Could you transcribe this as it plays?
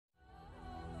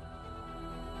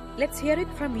Let's hear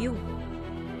it from you.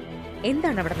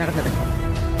 എന്താണ് അവിടെ നടന്നത്?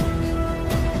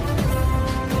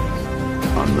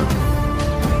 അന്ന്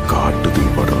കാട്ടുതീ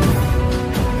പടർന്നു.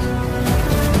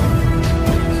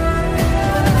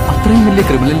 അത്രയും വലിയ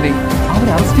ക്രിമിനലിനെ അവർ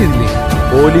അറസ്റ്റ് ചെയ്തില്ലേ?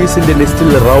 പോലീസിന്റെ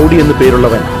ലിസ്റ്റിൽ റൗഡി എന്ന്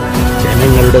പേരുള്ളവൻ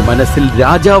ജനങ്ങളുടെ മനസ്സിൽ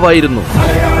രാജാവായിരുന്നു.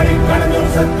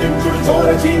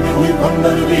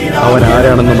 അവൻ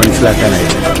ആരാണെന്ന് മനസ്സിലാക്കാനായി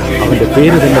അവന്റെ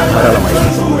പേര് തന്നെ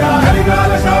ധാരാളമായിരുന്നു.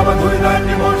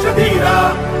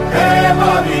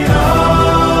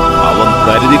 അവൻ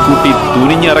കരുതിക്കൂട്ടി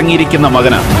തുനിഞ്ഞിറങ്ങിയിരിക്കുന്ന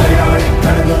മകനാ.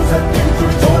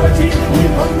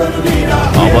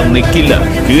 അവൻ നിൽക്കില്ല,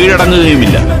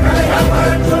 കീഴടങ്ങുകയുമില്ല.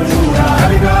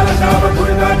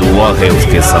 ദുആ ഹേ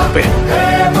ഉസ്കെ സർ പേ.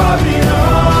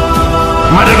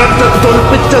 മരണത്തെ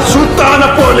തോൽപ്പിച്ച സുൽത്താനെ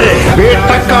പോലെ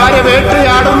വേട്ടക്കാരെ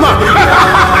വേട്ടയാടുന്ന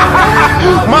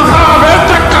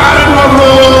മഹാവേട്ടക്കാരൻ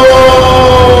വന്നു.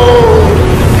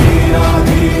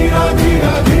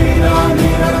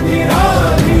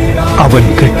 അവൻ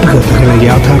കെട്ടുകഥകളെ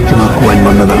യാഥാർത്ഥ്യമാക്കുവാൻ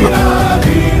വന്നതാണ്.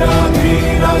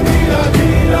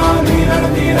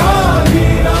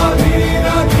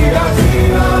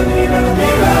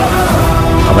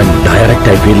 അവൻ ഡയറക്റ്റ്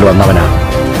ഐ പി എല്ലിൽ വന്നവനാ,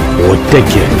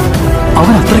 ഒറ്റയ്ക്ക്.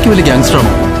 അവൻ അത്രയ്ക്ക് വലിയ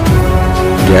ഗാങ്സ്റ്ററാണോ?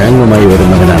 ഗ്യാങ്ങുമായി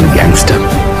വരുന്നവനാണ് ഗാങ്സ്റ്റർ.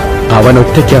 അവൻ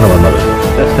ഒറ്റയ്ക്കാണ് വന്നത്.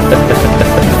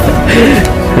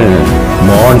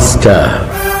 മോൺസ്റ്റർ.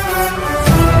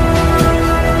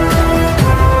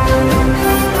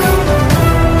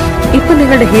 ഇപ്പൊ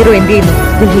നിങ്ങളുടെ ഹീറോ എന്ത്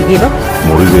ചെയ്യുന്നു?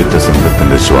 മുറിവേറ്റ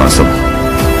സംഘത്തിന്റെ ശ്വാസം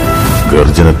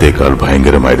ഗർജനത്തെക്കാൾ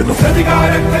ഭയങ്കരമായിരുന്നു.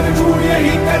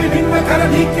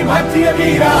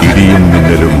 ഇടിയും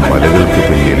മിന്നലും മലകൾക്ക്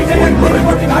പിന്നിൽ പോയി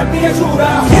മറഞ്ഞു.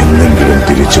 എന്നെങ്കിലും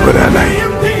തിരിച്ചു വരാനായി.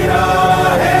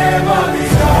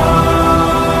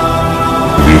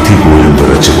 വിധി പോലും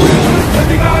തുറച്ചുപോയി.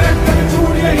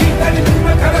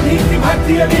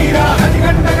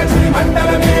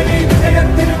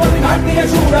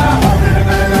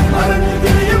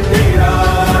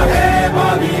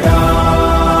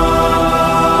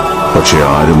 പക്ഷെ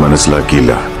ആരും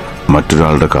മനസ്സിലാക്കിയില്ല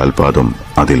മറ്റൊരാളുടെ കാൽപാദം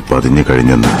അതിൽ പതിഞ്ഞു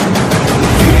കഴിഞ്ഞെന്ന്.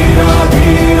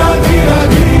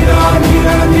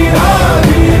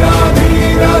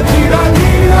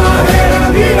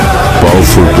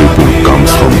 Powerful people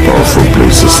comes from powerful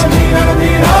places.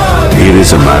 Here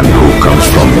is a man who comes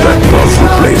from that powerful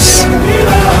place.